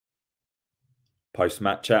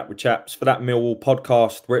Post-match chat with Chapz for that Millwall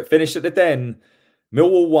podcast where it finished at the Den.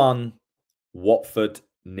 Millwall 1, Watford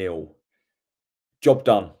 0. Job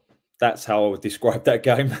done. That's how I would describe that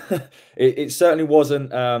game. It certainly wasn't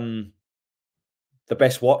the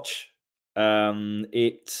best watch.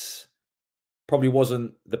 It probably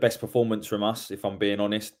wasn't the best performance from us, if I'm being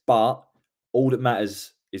honest. But all that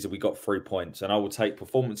matters is that we got 3 points. And I will take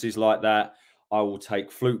performances like that. I will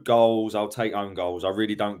take fluke goals. I'll take own goals. I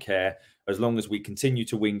really don't care. As long as we continue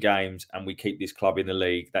to win games and we keep this club in the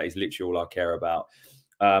league, that is literally all I care about.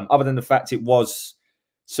 Other than the fact it was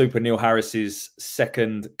Super Neil Harris's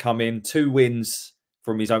second come in, 2 wins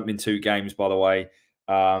from his opening 2 games, by the way.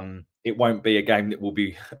 It won't be a game that will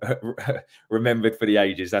be remembered for the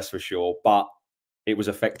ages, that's for sure. But it was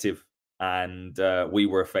effective, and we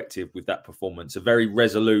were effective with that performance. A very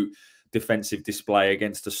resolute defensive display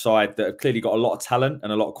against a side that have clearly got a lot of talent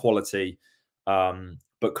and a lot of quality,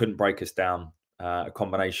 but couldn't break us down. A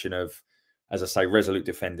combination of, as I say, resolute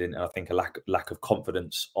defending and I think a lack of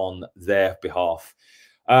confidence on their behalf.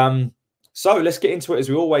 So let's get into it as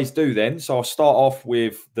we always do then. So I'll start off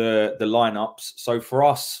with the lineups. So for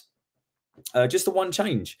us, just the one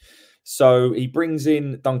change. So he brings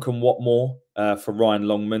in Duncan Watmore for Ryan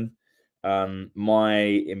Longman.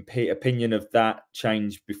 My opinion of that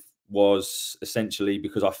change was essentially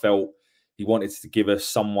because I felt he wanted to give us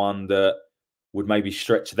someone that would maybe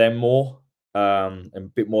stretch them more and a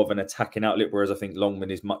bit more of an attacking outlet, whereas I think Longman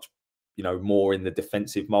is much, more in the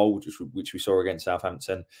defensive mould, which we saw against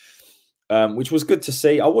Southampton, which was good to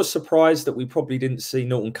see. I was surprised that we probably didn't see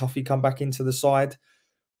Norton Cuffy come back into the side,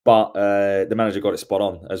 but the manager got it spot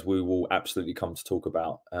on, as we will absolutely come to talk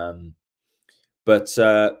about. But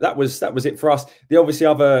that was it for us. The obviously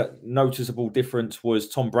other noticeable difference was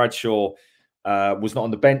Tom Bradshaw was not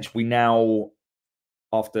on the bench. We now,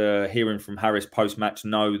 after hearing from Harris post-match,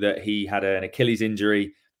 know that he had an Achilles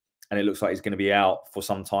injury and it looks like he's going to be out for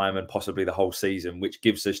some time and possibly the whole season, which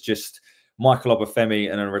gives us just Michael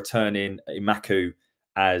Obafemi and a returning Imaku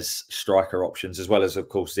as striker options, as well as, of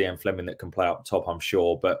course, Zian Fleming that can play up top, I'm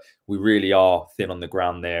sure. But we really are thin on the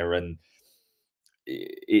ground there, and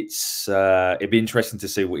it'd be interesting to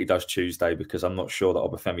see what he does Tuesday, because I'm not sure that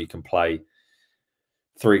Obafemi can play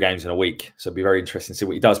 3 games in a week. So it'd be very interesting to see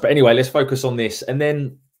what he does. But anyway, let's focus on this. And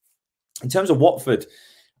then in terms of Watford,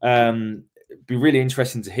 it'd be really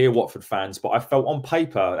interesting to hear Watford fans. But I felt on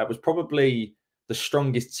paper that was probably the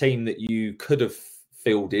strongest team that you could have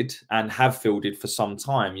fielded and have fielded for some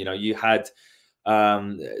time. You had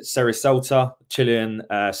Sericelta, Chilean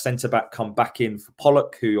centre-back, come back in for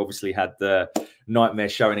Pollock, who obviously had the nightmare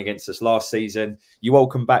showing against us last season. You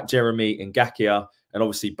welcome back Jeremy Ngakia, and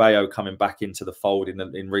obviously Bayo coming back into the fold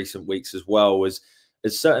in recent weeks as well. As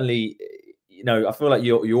certainly, I feel like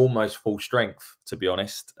you're almost full strength, to be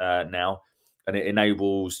honest, now, and it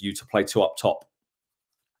enables you to play 2 up top,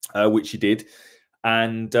 which you did.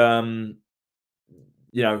 And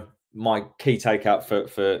my key takeout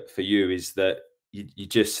for you is that you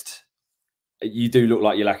do look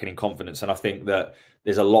like you're lacking in confidence, and I think that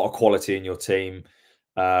there's a lot of quality in your team,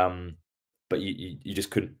 but you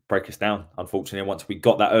just couldn't break us down, unfortunately. And once we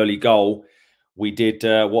got that early goal, we did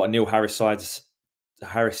what a Neil Harris side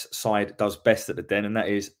does best at the Den, and that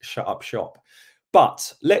is shut up shop.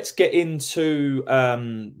 But let's get into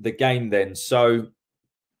the game then. So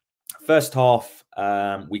first half,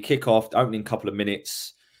 we kick off, opening couple of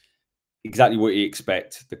minutes. Exactly what you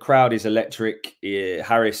expect. The crowd is electric.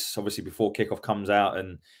 Harris, obviously, before kickoff comes out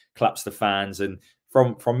and claps the fans. And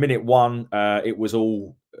from minute 1, it was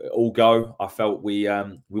all go. I felt we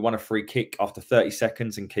won a free kick after 30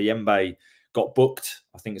 seconds, and Kayembe got booked.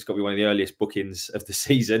 I think it's got to be one of the earliest bookings of the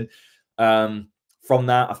season. From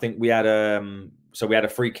that, I think we had a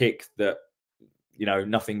free kick that,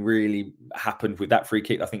 nothing really happened with that free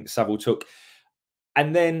kick. I think Saville took,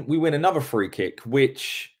 and then we win another free kick,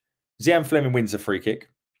 which Zian Fleming wins a free kick.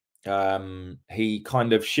 He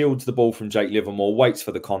kind of shields the ball from Jake Livermore, waits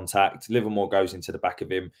for the contact. Livermore goes into the back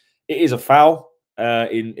of him. It is a foul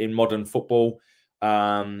in modern football.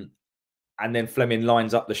 And then Fleming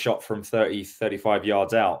lines up the shot from 30, 35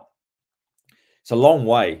 yards out. It's a long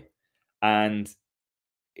way. And,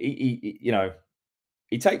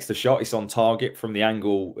 he takes the shot. It's on target from the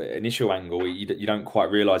initial angle. You don't quite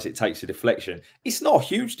realise it takes a deflection. It's not a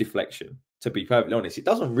huge deflection, to be perfectly honest. It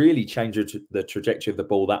doesn't really change the trajectory of the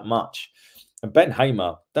ball that much. And Ben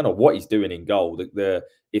Hamer, don't know what he's doing in goal.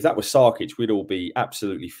 If that was Sarkic, we'd all be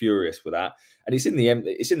absolutely furious with that. And it's in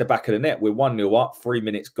the back of the net. We're 1-0 up, 3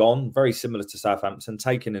 minutes gone. Very similar to Southampton,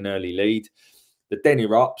 taking an early lead. The Den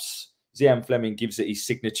erupts. Zian Fleming gives it his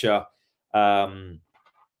signature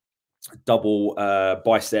double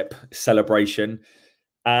bicep celebration,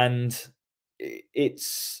 and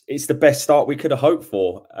it's the best start we could have hoped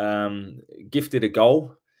for. Gifted a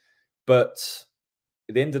goal, but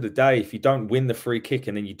at the end of the day, if you don't win the free kick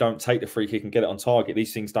and then you don't take the free kick and get it on target,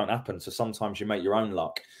 these things don't happen. So sometimes you make your own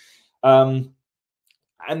luck.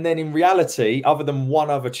 And then in reality, other than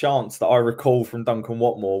one other chance that I recall from Duncan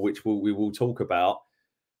Watmore, which we will talk about,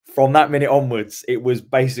 from that minute onwards, it was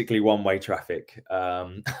basically one-way traffic.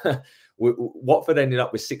 Watford ended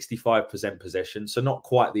up with 65% possession, so not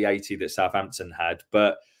quite the 80 that Southampton had.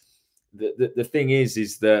 But the thing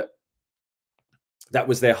is that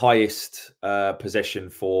was their highest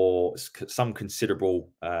possession for some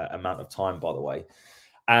considerable amount of time, by the way.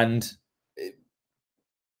 And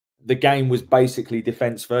the game was basically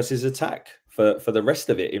defense versus attack for the rest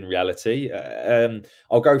of it, in reality.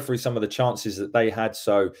 I'll go through some of the chances that they had.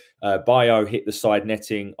 So Bayo hit the side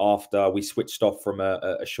netting after we switched off from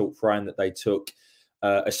a short throw that they took.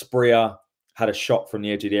 Asprilla had a shot from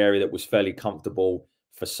the edge of the area that was fairly comfortable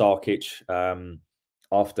for Sarkic.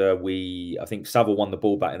 After I think Saville won the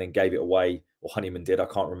ball back and then gave it away, or Honeyman did, I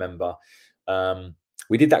can't remember.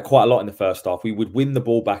 We did that quite a lot in the first half. We would win the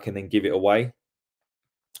ball back and then give it away.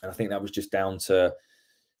 And I think that was just down to,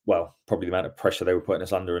 well, probably the amount of pressure they were putting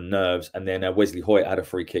us under and nerves. And then Wesley Hoyt had a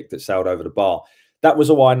free kick that sailed over the bar. That was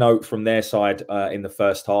all I note from their side in the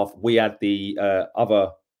first half. We had the other,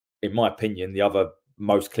 in my opinion, the other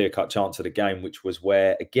most clear-cut chance of the game, which was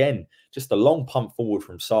where, again, just a long pump forward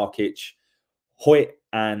from Sarkic. Hoyt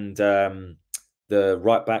and the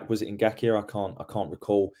right back, was it Ngakia? I can't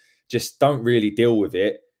recall. Just don't really deal with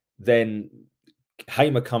it. Then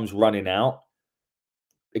Hamer comes running out.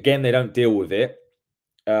 Again, they don't deal with it.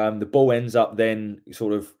 The ball ends up then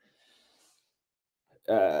sort of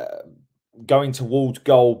going towards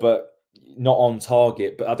goal, but not on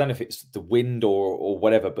target. But I don't know if it's the wind or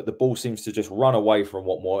whatever, but the ball seems to just run away from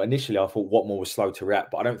Watmore. Initially, I thought Watmore was slow to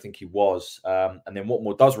react, but I don't think he was. And then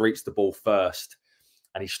Watmore does reach the ball first,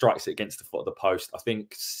 and he strikes it against the foot of the post. I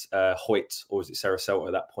think Hoyt, or was it Saracelta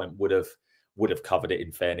at that point, would have covered it,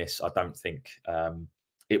 in fairness. I don't think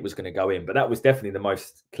it was going to go in. But that was definitely the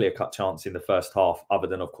most clear-cut chance in the first half, other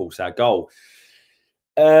than, of course, our goal.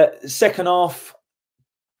 Second half,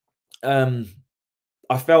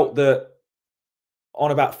 I felt that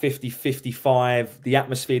on about 50-55, the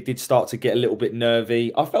atmosphere did start to get a little bit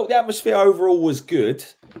nervy. I felt the atmosphere overall was good.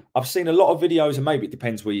 I've seen a lot of videos, and maybe it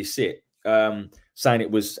depends where you sit, saying it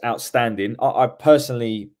was outstanding. I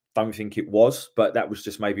personally don't think it was, but that was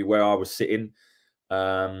just maybe where I was sitting.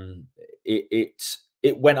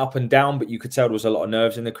 It went up and down, but you could tell there was a lot of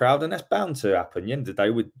nerves in the crowd, and that's bound to happen. At the end of the day,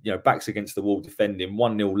 with backs against the wall, defending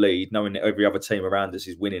 1-0 lead, knowing that every other team around us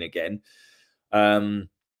is winning again,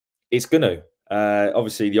 it's going to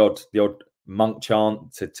obviously the odd monk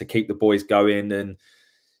chant to keep the boys going. And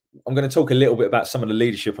I'm going to talk a little bit about some of the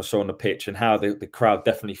leadership I saw on the pitch and how the crowd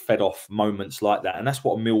definitely fed off moments like that. And that's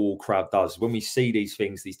what a Millwall crowd does. When we see these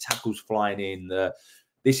things, these tackles flying in,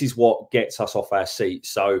 this is what gets us off our seats.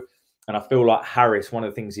 So. And I feel like Harris, one of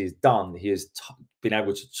the things he has done, he has been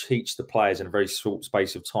able to teach the players in a very short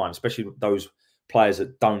space of time, especially those players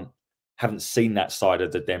that haven't seen that side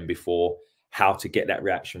of the den before, how to get that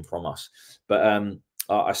reaction from us. But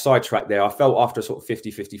I sidetracked there. I felt after sort of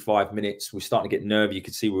 50-55 minutes, we're starting to get nervy. You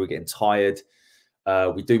could see we were getting tired.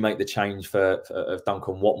 We do make the change for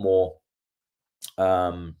Duncan Watmore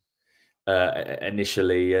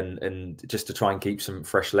initially, and just to try and keep some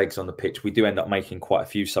fresh legs on the pitch. We do end up making quite a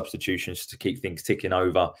few substitutions to keep things ticking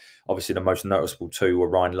over. Obviously, the most noticeable two were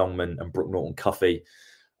Ryan Longman and Brooke Norton-Cuffy.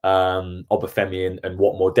 Obafemi and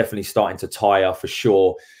Watmore definitely starting to tire for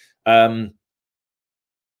sure. The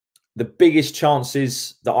biggest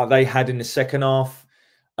chances that they had in the second half,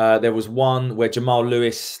 there was one where Jamal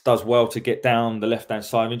Lewis does well to get down the left-hand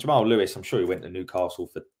side. I mean, Jamal Lewis, I'm sure he went to Newcastle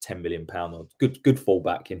for £10 million. Good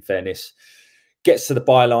fullback, in fairness. Gets to the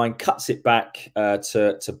byline, cuts it back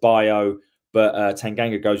to Bayo, but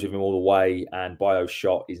Tanganga goes with him all the way, and Bayo's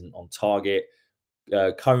shot isn't on target.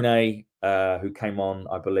 Kone, who came on,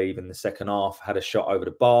 I believe, in the second half, had a shot over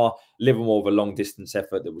the bar. Livermore with a long-distance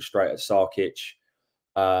effort that was straight at Sarkic.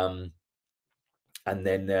 And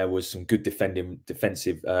then there was some good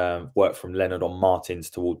defensive work from Leonard on Martins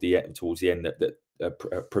towards the end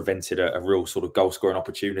that prevented a real sort of goal-scoring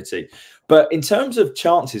opportunity. But in terms of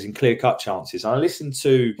chances and clear-cut chances, I listened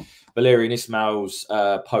to Valerian Ismail's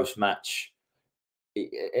post-match,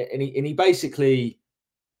 and he basically,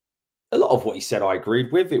 a lot of what he said I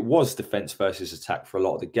agreed with. It was defence versus attack for a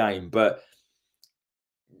lot of the game, but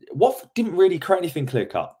Watford didn't really create anything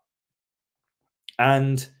clear-cut.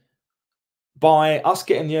 And by us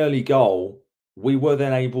getting the early goal, we were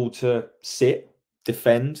then able to sit,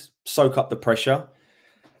 defend, soak up the pressure.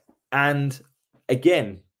 And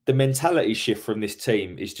again, the mentality shift from this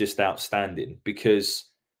team is just outstanding, because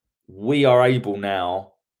we are able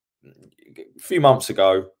now. A few months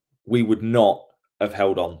ago, we would not have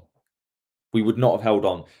held on. We would not have held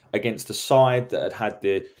on against a side that had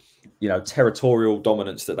the, territorial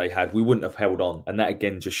dominance that they had. We wouldn't have held on. And that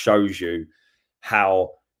again just shows you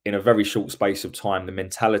how, in a very short space of time, the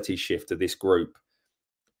mentality shift of this group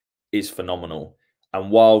is phenomenal.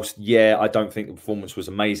 And whilst, I don't think the performance was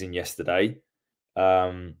amazing yesterday,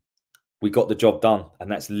 we got the job done,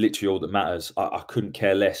 and that's literally all that matters. I couldn't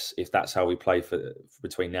care less if that's how we play for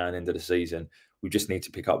between now and the end of the season. We just need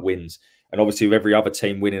to pick up wins. And obviously, with every other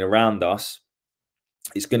team winning around us,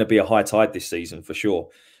 it's going to be a high tide this season for sure.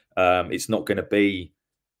 It's not going to be,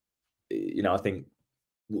 I think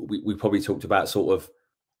we probably talked about sort of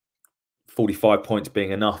 45 points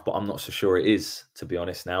being enough, but I'm not so sure it is, to be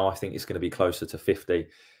honest now. I think it's going to be closer to 50,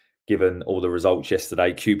 given all the results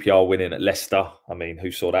yesterday. QPR winning at Leicester. I mean,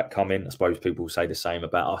 who saw that coming? I suppose people will say the same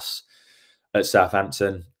about us at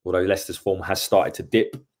Southampton, although Leicester's form has started to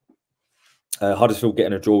dip. Huddersfield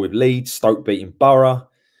getting a draw with Leeds. Stoke beating Borough.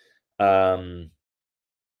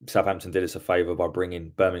 Southampton did us a favour by bringing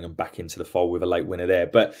Birmingham back into the fold with a late winner there.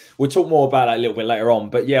 But we'll talk more about that a little bit later on.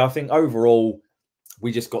 But I think overall,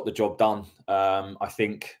 we just got the job done. I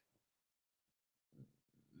think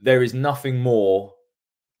there is nothing more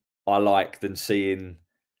I like than seeing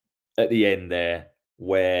at the end there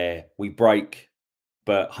where we break,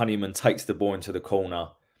 but Honeyman takes the ball into the corner,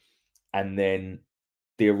 and then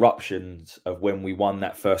the eruptions of when we won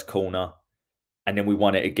that first corner, and then we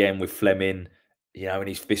won it again with Fleming, and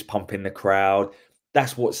he's fist pumping the crowd.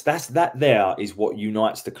 That there is what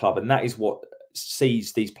unites the club, and that is what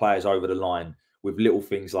sees these players over the line with little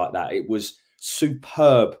things like that. It was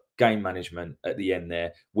superb game management at the end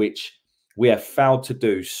there, which we have failed to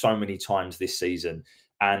do so many times this season.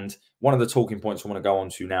 And one of the talking points I want to go on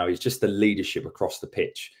to now is just the leadership across the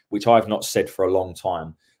pitch, which I've not said for a long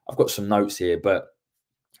time. I've got some notes here, but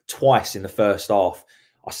twice in the first half,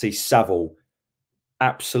 I see Saville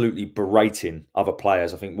absolutely berating other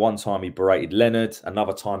players. I think one time he berated Leonard,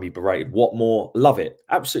 another time he berated Watmore. Love it.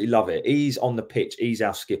 Absolutely love it. He's on the pitch. He's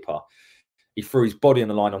our skipper. He threw his body on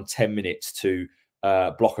the line on 10 minutes to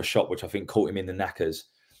block a shot, which I think caught him in the knackers.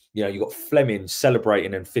 You got Fleming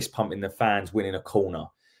celebrating and fist pumping the fans, winning a corner.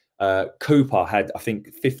 Cooper had, I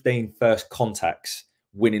think, 15 first contacts,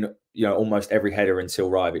 winning, almost every header until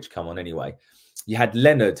Rajovic come on anyway. You had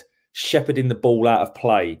Leonard shepherding the ball out of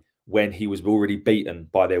play when he was already beaten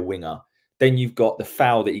by their winger. Then you've got the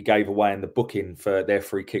foul that he gave away in the booking for their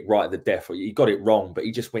free kick right at the death. He got it wrong, but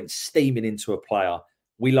he just went steaming into a player.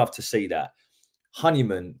 We love to see that.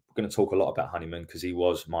 Honeyman, we're going to talk a lot about Honeyman because he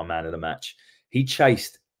was my man of the match. He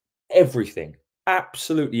chased everything,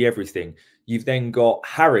 absolutely everything. You've then got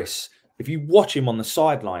Harris. If you watch him on the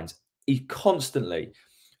sidelines, he's constantly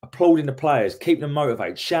applauding the players, keeping them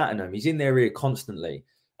motivated, shouting them. He's in their ear constantly.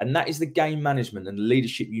 And that is the game management and the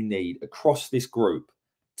leadership you need across this group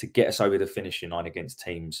to get us over the finishing line against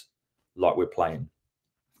teams like we're playing.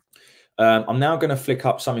 I'm now going to flick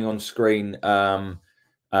up something on screen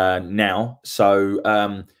now. So,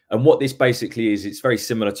 and what this basically is, it's very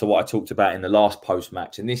similar to what I talked about in the last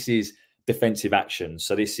post-match. And this is defensive action.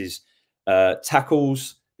 So this is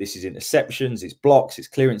tackles, this is interceptions, it's blocks, it's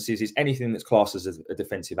clearances, it's anything that's classed as a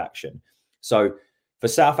defensive action. So for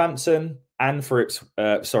Southampton and for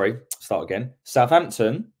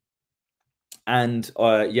Southampton and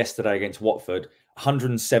yesterday against Watford,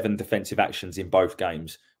 107 defensive actions in both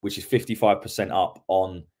games, which is 55% up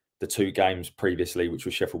on the two games previously, which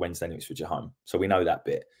was Sheffield Wednesday and Ipswich at home. So we know that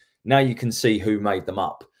bit. Now you can see who made them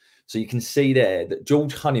up. So you can see there that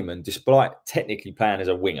George Honeyman, despite technically playing as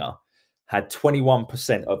a winger, had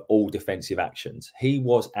 21% of all defensive actions. He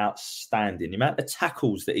was outstanding. The amount of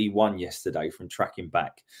tackles that he won yesterday from tracking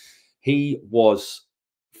back, he was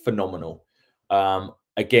phenomenal.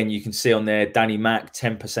 Again, you can see on there, Danny Mack,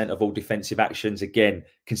 10% of all defensive actions. Again,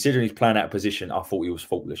 considering he's playing out of position, I thought he was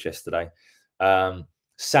faultless yesterday.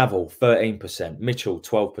 Saville, 13%. Mitchell,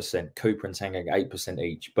 12%. Cooper and Tanganga, 8%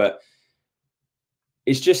 each. But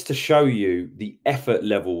it's just to show you the effort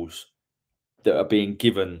levels that are being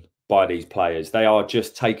given by these players. They are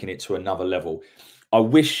just taking it to another level. I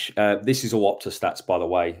wish, this is all Opta stats, by the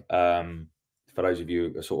way. For those of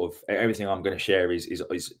you, sort of everything I'm going to share is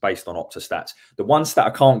based on Opta stats. The one stat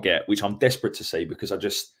I can't get, which I'm desperate to see because I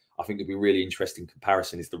think it'd be really interesting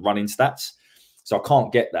comparison, is the running stats. So I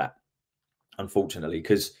can't get that, unfortunately,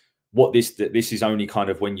 because what this is only kind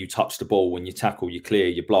of when you touch the ball, when you tackle, you clear,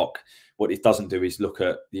 you block. What it doesn't do is look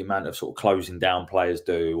at the amount of sort of closing down players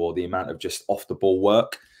do, or the amount of just off the ball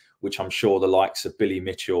work, which I'm sure the likes of Billy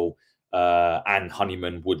Mitchell and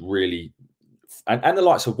Honeyman would really, and the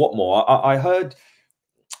likes of Watmore. I heard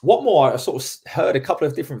Watmore. I sort of heard a couple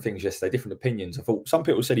of different things yesterday, different opinions. I thought some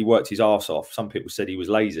people said he worked his arse off. Some people said he was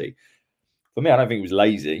lazy. For me, I don't think he was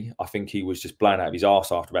lazy. I think he was just blown out of his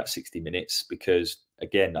arse after about 60 minutes because,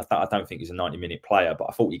 again, I don't think he's a 90-minute player, but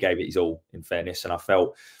I thought he gave it his all, in fairness, and I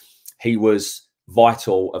felt he was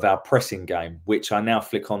vital of our pressing game, which I now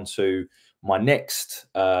flick onto my next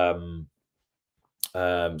sort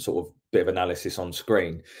of bit of analysis on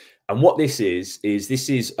screen. And what this is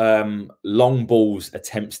long balls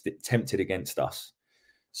attempted against us.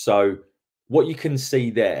 So what you can see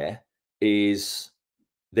there is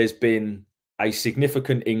there's been a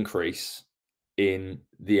significant increase in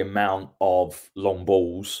the amount of long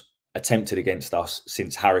balls attempted against us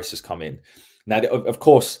since Harris has come in. Now, of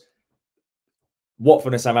course,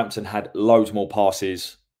 Watford and Southampton had loads more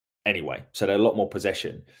passes anyway, so they're a lot more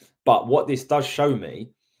possession. But what this does show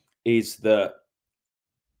me is that,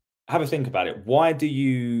 have a think about it. Why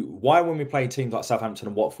when we play teams like Southampton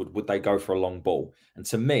and Watford, would they go for a long ball? And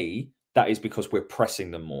to me, that is because we're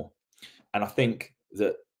pressing them more. And I think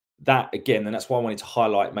that again, and that's why I wanted to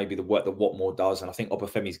highlight maybe the work that Watmore does. And I think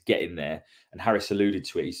Obafemi's getting there. And Harris alluded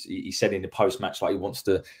to it. He said in the post-match, like, he wants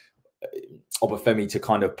Obafemi to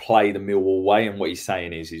kind of play the Millwall way. And what he's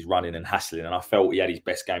saying is he's running and hassling. And I felt he had his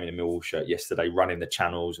best game in the Millwall shirt yesterday, running the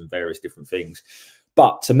channels and various different things.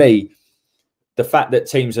 But to me, the fact that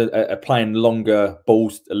teams are playing longer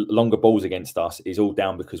balls against us is all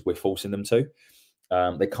down because we're forcing them to.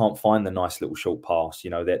 They can't find the nice little short pass.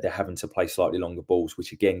 You know, they're having to play slightly longer balls,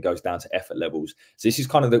 which again goes down to effort levels. So this is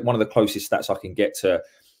kind of one of the closest stats I can get to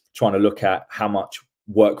trying to look at how much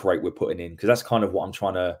work rate we're putting in, because that's kind of what I'm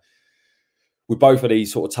trying to, with both of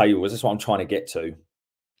these sort of tables, that's what I'm trying to get to.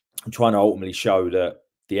 I'm trying to ultimately show that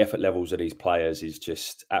the effort levels of these players is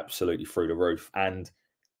just absolutely through the roof. And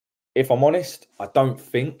if I'm honest, I don't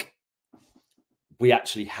think we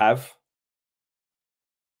actually have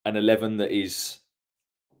an 11 that is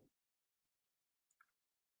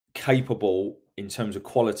capable in terms of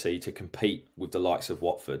quality to compete with the likes of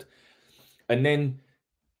Watford. And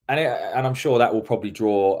I'm sure that will probably it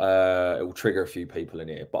will trigger a few people in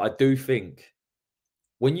here. But I do think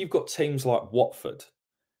when you've got teams like Watford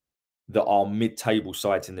that are mid-table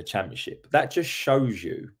sides in the Championship, that just shows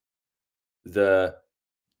you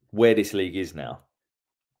where this league is now.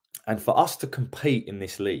 And for us to compete in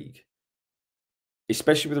this league,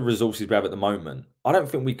 especially with the resources we have at the moment, I don't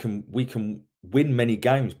think we can win many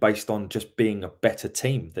games based on just being a better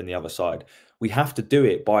team than the other side. We have to do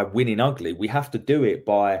it by winning ugly. We have to do it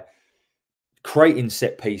by creating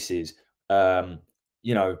set pieces, playing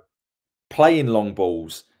long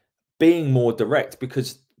balls, being more direct,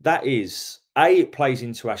 because that is, A, it plays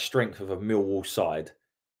into our strength of a Millwall side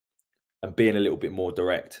and being a little bit more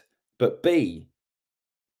direct. But B,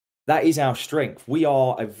 that is our strength. We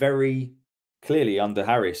are clearly under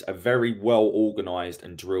Harris, a very well organised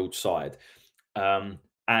and drilled side.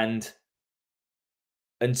 And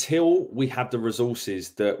until we have the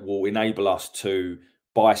resources that will enable us to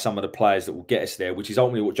buy some of the players that will get us there, which is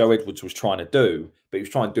ultimately what Joe Edwards was trying to do, but he was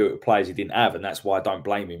trying to do it with players he didn't have, and that's why I don't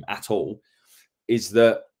blame him at all, is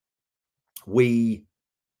that we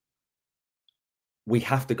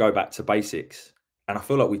have to go back to basics. And I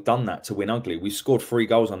feel like we've done that to win ugly. We've scored 3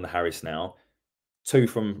 goals under Harris now, 2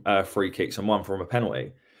 from free kicks and 1 from a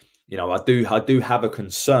penalty. You know, I do have a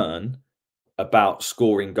concern about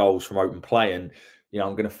scoring goals from open play, and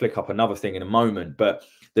I'm going to flick up another thing in a moment. But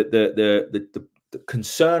the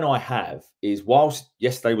concern I have is, whilst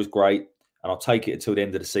yesterday was great, and I'll take it until the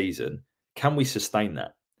end of the season, can we sustain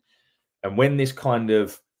that? And when this kind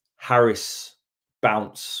of Harris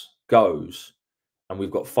bounce goes, and we've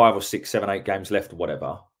got 5 or 6, 7, 8 games left or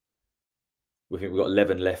whatever, we think we've got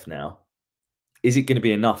 11 left now, is it going to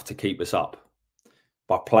be enough to keep us up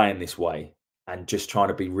by playing this way and just trying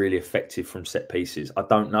to be really effective from set pieces? I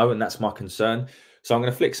don't know, and that's my concern. So I'm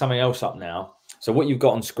going to flick something else up now. So what you've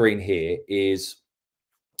got on screen here is,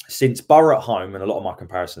 since Borough at home, and a lot of my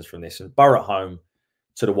comparisons from this, and Borough at home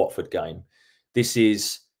to the Watford game, this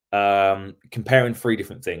is comparing 3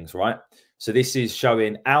 different things, right? So this is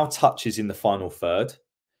showing our touches in the final third.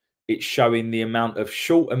 It's showing the amount of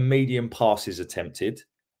short and medium passes attempted,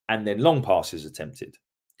 and then long passes attempted.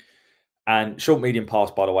 And short, medium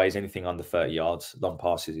pass, by the way, is anything under 30 yards. Long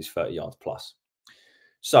passes is 30 yards plus.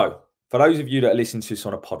 So for those of you that are listening to this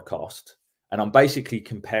on a podcast, and I'm basically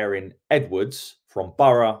comparing Edwards from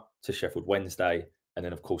Borough to Sheffield Wednesday and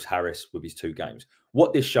then, of course, Harris with his 2 games.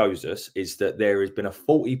 What this shows us is that there has been a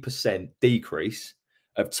 40% decrease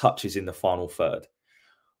of touches in the final third,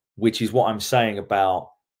 which is what I'm saying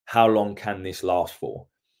about how long can this last for?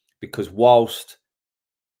 Because whilst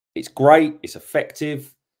it's great, it's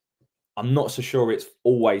effective, I'm not so sure it's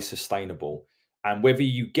always sustainable. And whether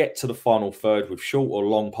you get to the final third with short or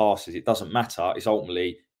long passes, it doesn't matter.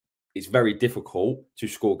 It's very difficult to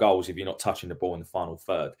score goals if you're not touching the ball in the final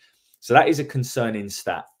third. So that is a concerning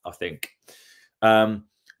stat, I think.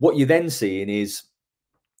 What you're then seeing is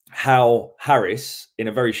how Harris, in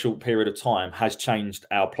a very short period of time, has changed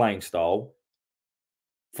our playing style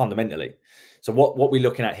fundamentally. So what we're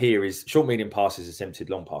looking at here is short, medium passes attempted,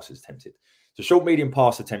 long passes attempted. So short, medium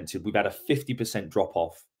pass attempted, we've had a 50%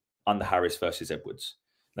 drop-off under Harris versus Edwards.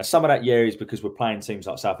 Now, some of that year is because we're playing teams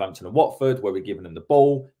like Southampton and Watford, where we're giving them the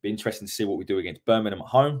ball. Be interesting to see what we do against Birmingham at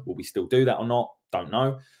home. Will we still do that or not? Don't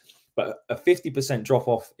know. But a 50%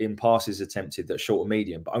 drop-off in passes attempted that's short and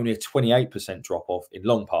medium, but only a 28% drop-off in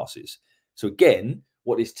long passes. So again,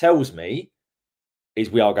 what this tells me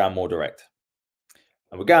is we are going more direct.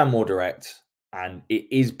 And we're going more direct, and it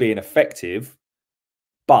is being effective,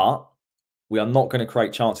 but we are not going to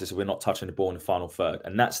create chances if we're not touching the ball in the final third.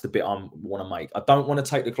 And that's the bit I want to make. I don't want to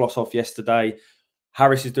take the gloss off yesterday.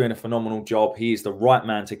 Harris is doing a phenomenal job. He is the right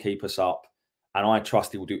man to keep us up. And I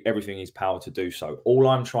trust he will do everything in his power to do so. All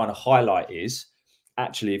I'm trying to highlight is,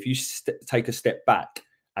 actually, if you take a step back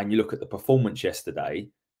and you look at the performance yesterday,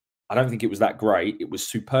 I don't think it was that great. It was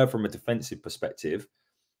superb from a defensive perspective.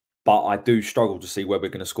 But I do struggle to see where we're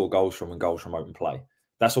going to score goals from and goals from open play.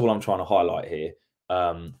 That's all I'm trying to highlight here.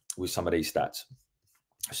 With some of these stats.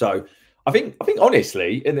 So I think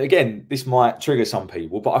honestly, and again, this might trigger some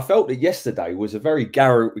people, but I felt that yesterday was a very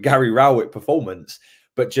Gary Rowett performance,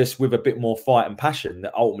 but just with a bit more fight and passion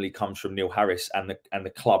that ultimately comes from Neil Harris and the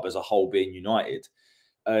club as a whole being united.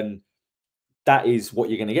 And that is what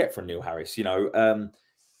you're going to get from Neil Harris. You know,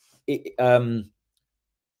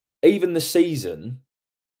 even the season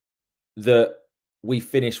that we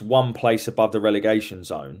finished 1 place above the relegation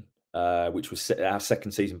zone, which was our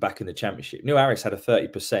second season back in the Championship. Neil Harris had a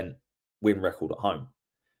 30% win record at home,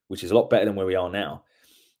 which is a lot better than where we are now.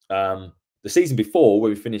 The season before, where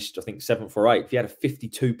we finished, I think, 7th or 8th, he had a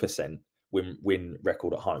 52% win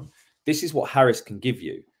record at home. This is what Harris can give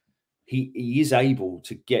you. He is able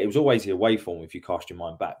to get, it was always the away form if you cast your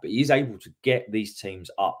mind back, but he is able to get these teams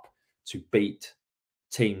up to beat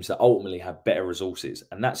teams that ultimately have better resources.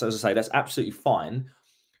 And that's, as I say, that's absolutely fine.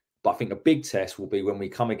 But I think a big test will be when we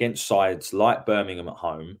come against sides like Birmingham at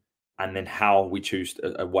home, and then how we choose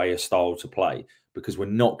a style to play, because we're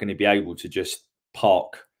not going to be able to just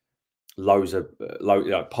park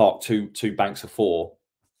park two banks of 4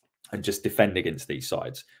 and just defend against these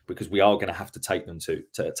sides, because we are going to have to take them to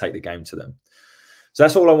take the game to them. So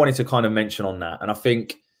that's all I wanted to kind of mention on that. And I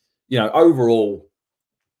think, you know, overall,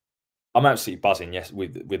 I'm absolutely buzzing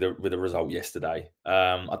with the result yesterday.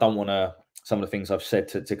 I don't want some of the things I've said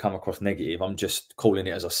to come across negative. I'm just calling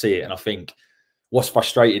it as I see it. And I think what's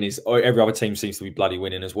frustrating is every other team seems to be bloody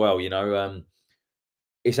winning as well. You know,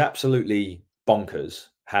 it's absolutely bonkers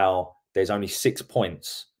how there's only 6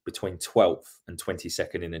 points between 12th and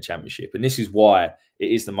 22nd in the Championship. And this is why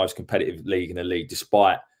it is the most competitive league in the league,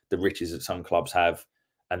 despite the riches that some clubs have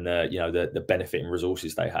and the benefit and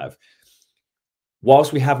resources they have.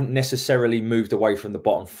 Whilst we haven't necessarily moved away from the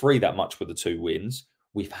bottom 3 that much with the 2 wins,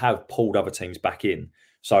 we have pulled other teams back in.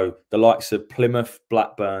 So the likes of Plymouth,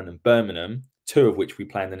 Blackburn and Birmingham, 2 of which we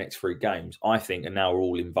play in the next 3 games, I think are now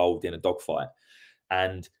all involved in a dogfight.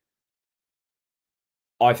 And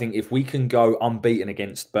I think if we can go unbeaten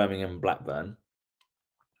against Birmingham and Blackburn,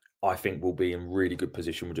 I think we'll be in really good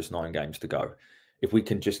position with just 9 games to go. If we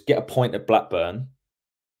can just get a point at Blackburn,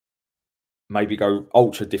 maybe go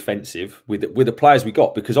ultra defensive with the players we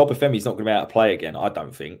got, because Obafemi's not going to be able to play again, I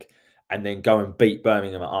don't think, and then go and beat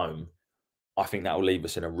Birmingham at home, I think that will leave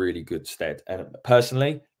us in a really good stead. And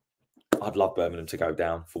personally, I'd love Birmingham to go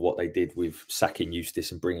down for what they did with sacking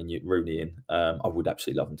Eustace and bringing Rooney in. I would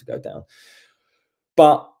absolutely love them to go down.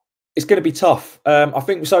 But it's going to be tough. I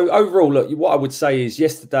think so. Overall, look, what I would say is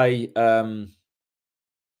yesterday was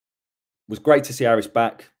great to see Harris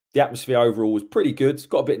back. The atmosphere overall was pretty good. It's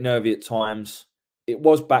got a bit nervy at times. It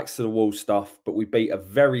was backs to the wall stuff, but we beat a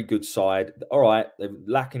very good side. All right, they're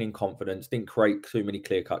lacking in confidence, didn't create too many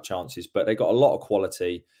clear-cut chances, but they got a lot of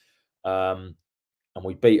quality. And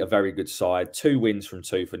we beat a very good side. 2 wins from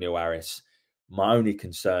 2 for Neil Harris. My only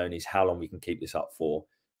concern is how long we can keep this up for.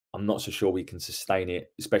 I'm not so sure we can sustain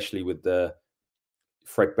it, especially with the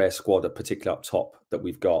threadbare squad, particularly up top, that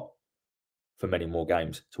we've got for many more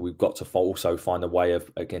games. So we've got to also find a way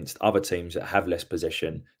of, against other teams that have less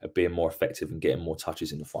possession, of being more effective and getting more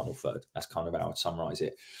touches in the final third. That's kind of how I'd summarise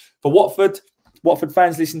it. For Watford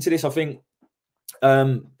fans listening to this, I think,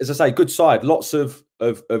 as I say, good side, lots of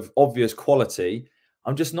obvious quality.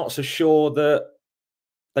 I'm just not so sure that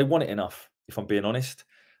they want it enough, if I'm being honest.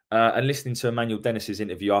 And listening to Emmanuel Dennis's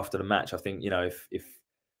interview after the match, I think, you know,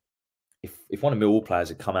 if one of Millwall players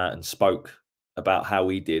had come out and spoke about how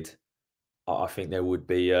he did, I think there would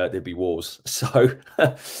be there'd be wars. So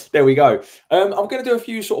there we go. I'm going to do a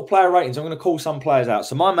few sort of player ratings. I'm going to call some players out.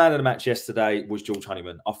 So my man of the match yesterday was George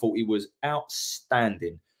Honeyman. I thought he was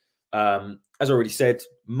outstanding. As I already said,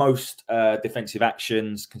 most defensive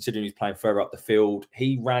actions, considering he's playing further up the field.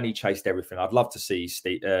 He ran, he chased everything. I'd love to see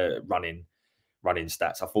running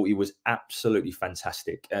stats. I thought he was absolutely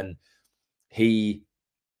fantastic, and he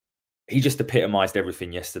just epitomised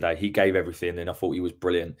everything yesterday. He gave everything, and I thought he was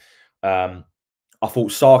brilliant. I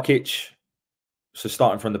thought Sarkic, so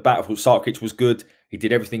starting from the back, I thought Sarkic was good. He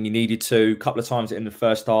did everything he needed to. A couple of times in the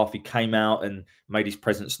first half, he came out and made his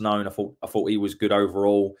presence known. I thought he was good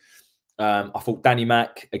overall. I thought Danny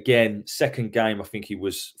Mack, again, second game, I think he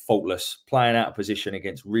was faultless. Playing out of position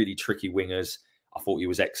against really tricky wingers, I thought he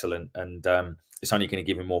was excellent. And it's only going to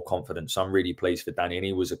give him more confidence. So I'm really pleased for Danny. And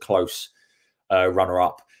he was a close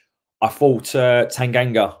runner-up. I thought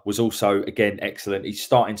Tanganga was also, again, excellent. He's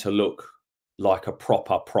starting to look like a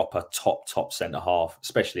proper top centre-half,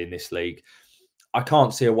 especially in this league. I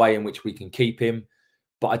can't see a way in which we can keep him,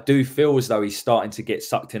 but I do feel as though he's starting to get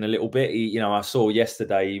sucked in a little bit. You know, I saw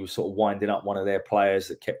yesterday he was sort of winding up one of their players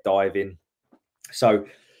that kept diving. So,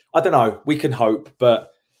 I don't know. We can hope,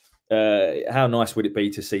 but how nice would it be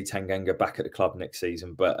to see Tanganga back at the club next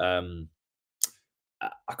season? But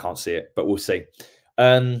I can't see it, but we'll see.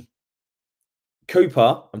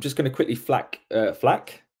 Cooper, I'm just going to quickly flack. I'm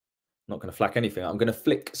not going to flack anything. I'm going to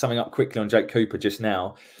flick something up quickly on Jake Cooper just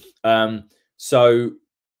now. So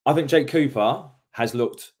I think Jake Cooper has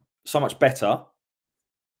looked so much better.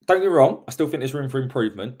 Don't get me wrong, I still think there's room for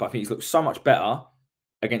improvement, but I think he's looked so much better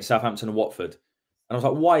against Southampton and Watford. And I was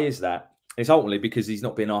like, why is that? It's ultimately because he's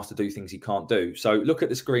not being asked to do things he can't do. So look at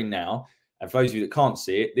the screen now. And for those of you that can't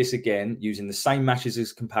see it, this again, using the same matches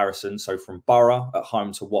as comparison. So from Borough at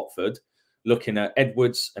home to Watford, looking at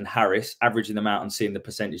Edwards and Harris, averaging them out and seeing the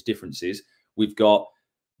percentage differences. We've got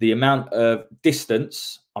the amount of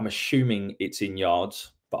distance. I'm assuming it's in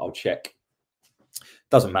yards, but I'll check.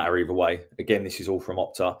 Doesn't matter either way. Again, this is all from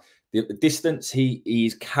Opta. The distance he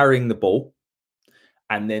is carrying the ball,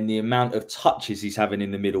 and then the amount of touches he's having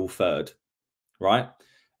in the middle third, right?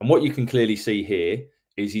 And what you can clearly see here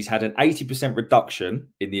is he's had an 80% reduction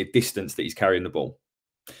in the distance that he's carrying the ball.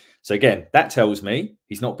 So again, that tells me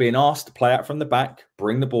he's not being asked to play out from the back,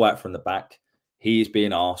 bring the ball out from the back. He is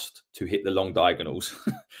being asked to hit the long diagonals.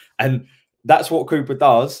 And that's what Cooper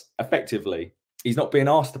does effectively. He's not being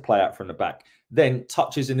asked to play out from the back. Then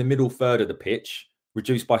touches in the middle third of the pitch,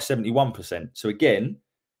 reduced by 71%. So again,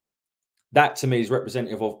 that to me is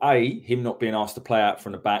representative of him not being asked to play out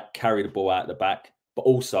from the back, carry the ball out the back, but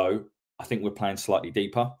also I think we're playing slightly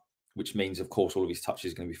deeper, which means, of course, all of his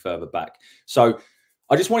touches are going to be further back. So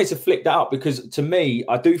I just wanted to flick that up because to me,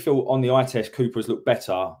 I do feel on the eye test, Cooper has looked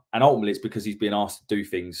better. And ultimately, it's because he's being asked to do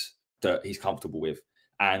things that he's comfortable with.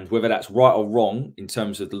 And whether that's right or wrong in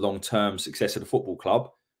terms of the long-term success of the football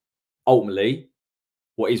club, ultimately,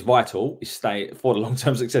 what is vital is for the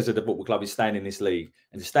long-term success of the football club is staying in this league.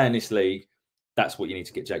 And to stay in this league, that's what you need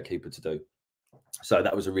to get Jake Cooper to do. So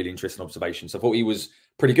that was a really interesting observation. So I thought he was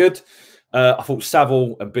pretty good. I thought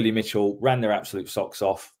Saville and Billy Mitchell ran their absolute socks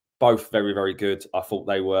off. Both very, very good. I thought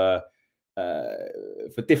they were,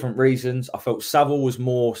 for different reasons. I felt Saville was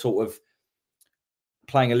more sort of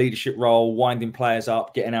playing a leadership role, winding players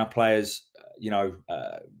up, getting our players,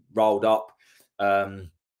 rolled up.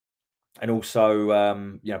 And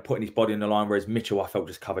also, putting his body in the line. Whereas Mitchell, I felt,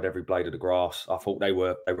 just covered every blade of the grass. I thought they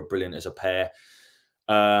were brilliant as a pair.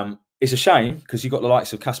 It's a shame because you've got the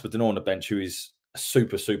likes of Casper Denor on the bench, who is a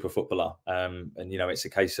super footballer. And it's a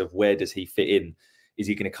case of where does he fit in? Is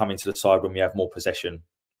he going to come into the side when we have more possession?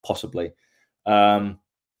 Possibly. And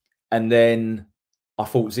then I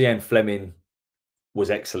thought Zian Fleming was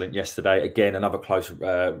excellent yesterday. Again, another close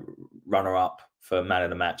runner-up for man of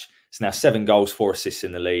the match. It's now 7 goals, 4 assists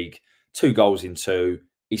in the league, 2 goals in 2.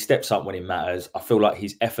 He steps up when it matters. I feel like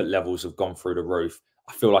his effort levels have gone through the roof.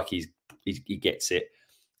 I feel like he gets it.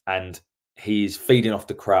 And he's feeding off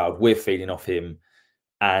the crowd. We're feeding off him.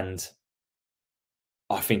 And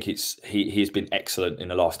I think he's been excellent in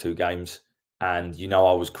the last 2 games. And,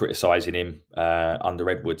 I was criticising him under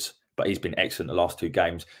Edwards. but he's been excellent the last 2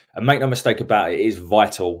 games. And make no mistake about it, it is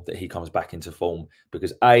vital that he comes back into form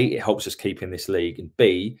because A, it helps us keep in this league, and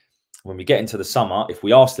B, when we get into the summer, if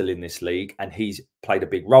we are still in this league and he's played a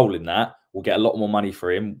big role in that, we'll get a lot more money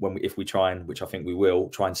for him if we try and, which I think we will,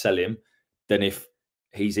 try and sell him, than if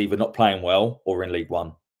he's either not playing well or in League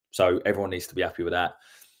One. So everyone needs to be happy with that.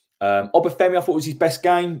 Obafemi, I thought was his best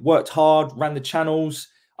game. Worked hard, ran the channels.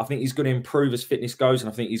 I think he's going to improve as fitness goes, and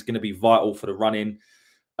I think he's going to be vital for the run-in.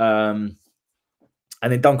 And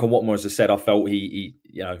then Duncan Watmore, as I said, I felt he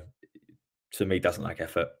to me doesn't lack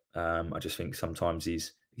effort. I just think sometimes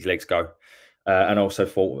his legs go. And also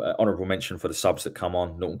for honourable mention for the subs that come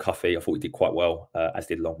on, Norton Cuffy, I thought he did quite well, as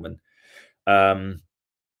did Longman.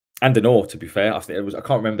 And Denor, to be fair, I can't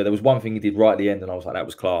remember. There was one thing he did right at the end, and I was like, that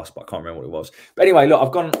was class, but I can't remember what it was. But anyway, look,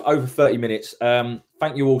 I've gone over 30 minutes.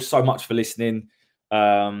 Thank you all so much for listening.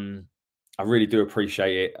 I really do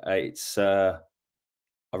appreciate it.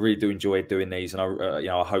 I really do enjoy doing these, and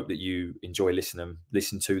I hope that you enjoy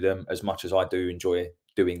listen to them as much as I do enjoy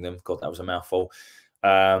doing them. God, that was a mouthful.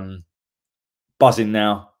 Buzzing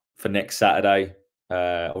now for next Saturday.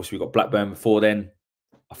 Obviously, we've got Blackburn before then.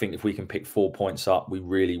 I think if we can pick 4 points up, we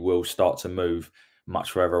really will start to move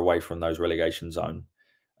much further away from those relegation zone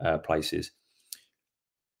places.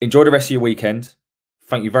 Enjoy the rest of your weekend.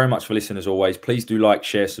 Thank you very much for listening as always. Please do like,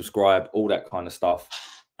 share, subscribe, all that kind of stuff.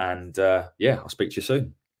 And yeah, I'll speak to you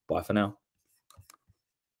soon. Bye for now.